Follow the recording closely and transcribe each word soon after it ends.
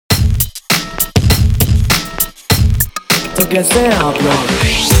तो कैसे हैं आप लोग?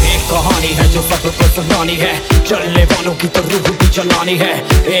 एक कहानी है जो सबको सुनानी है, चलने वालों की तो रूह भी जलानी है।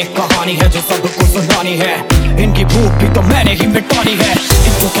 एक कहानी है जो सबको सुनानी है, इनकी भूख भी तो मैंने ही मिटानी है।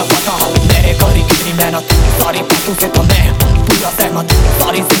 इनको क्या पता मैंने करी कितनी मेहनत, सारी बातों से तो मैं पूरा सहमत।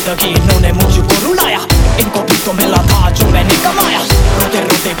 सारी जिंदगी इन्होंने मुझको रुलाया, इनको भी तो मिला था जो मैंने कमाया। रोते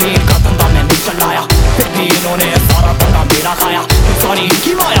रोते भी इनका धंधा मैंने चलाया, फिर भी इन्होंने सारा धंधा मेरा खाया। सारी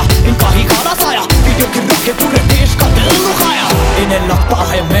इनकी माया, इनका ही खाना साया, वीडियो गिरा के पूरे देश का दिल दुखाया। इन्हें लगता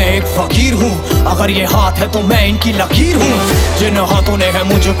है मैं एक फकीर हूँ, अगर ये हाथ है तो मैं इनकी लकीर हूँ। जिन हाथों ने है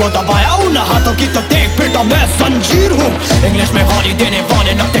मुझको दबाया, उन हाथों की तो देख बेटा मैं जंजीर हूँ। इंग्लिश में गाली देने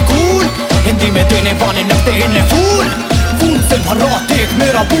वाले लगते कूल, हिंदी में देने वाले लगते इन्हें फूल। फूल से भरा देख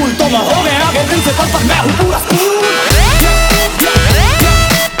मेरा फूल, तो मैं हो गया आगे प्रिंसिपल पर मैं हूँ पूरा स्कूल।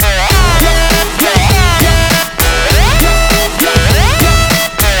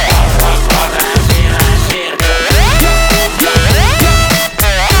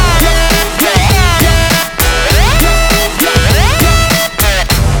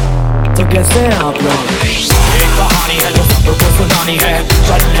 तो कैसे हैं आप लोग? एक कहानी है जो सबको सुनानी है,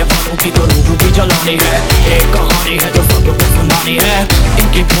 चलने वालों की तो रूह भी जलानी है। एक कहानी है जो सबको सुनानी है,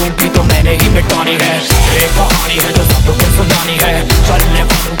 इनकी भूख भी तो मैंने ही मिटानी है। एक कहानी है जो सबको सुनानी है, चलने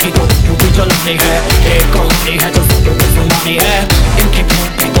वालों की तो रूह भी जलानी है। एक कहानी है जो सबको सुनानी है, इनकी भूख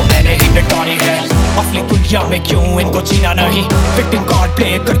भी तो मैंने ही मिटानी है। असली दुनिया में क्यों इनको जीना नहीं, विक्टिम कार्ड प्ले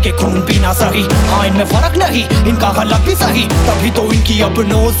करके खून पीना सही। हाँ इनमें फर्क नहीं, इनका गलत भी सही, तभी तो इनकी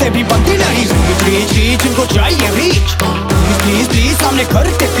अपनों से भी बनती नहीं। रीच रीच इनको चाहिए रीच, प्लीज प्लीज सामने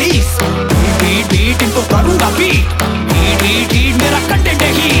करते प्लीज। बीट बीट इनको करूंगा बीट, बीट बीट बीट मेरा कंटेंट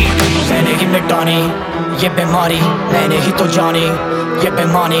है ही। मैंने ही मिटानी ये बीमारी, मैंने ही तो जानी ये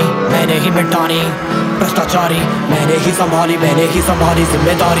बेमानी, मैंने ही मिटानी भ्रष्टाचारी। मैंने ही संभाली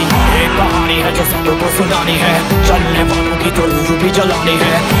जिम्मेदारी। एक कहानी है जो सबको सुनानी है, चलने वालों की तो रूह भी जलानी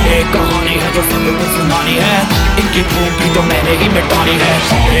है। एक कहानी है जो सबको सुनानी है, इनकी भूख भी तो मैंने ही मिटानी है।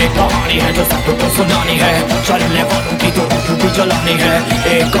 एक कहानी है जो सबको सुनानी है, चलने वालों की तो रूह भी जलानी है।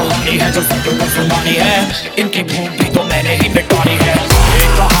 एक कहानी है जो सबको सुनानी है, इनकी भूख भी तो मैंने ही मिटानी है।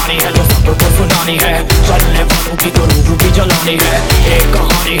 एक कहानी है जो सबको सुनानी है, चलने वालों की तो रूह भी जलानी है। एक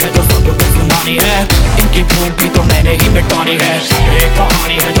कहानी है जो सबको सुनानी है, इनकी भूख भी तो मैंने ही मिटानी है। एक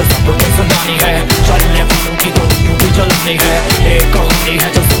कहानी है जो सबको सुनानी है, चलने वालों की तो रूह भी जलानी है। एक कहानी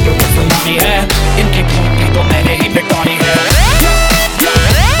है जो सबको सुनानी है,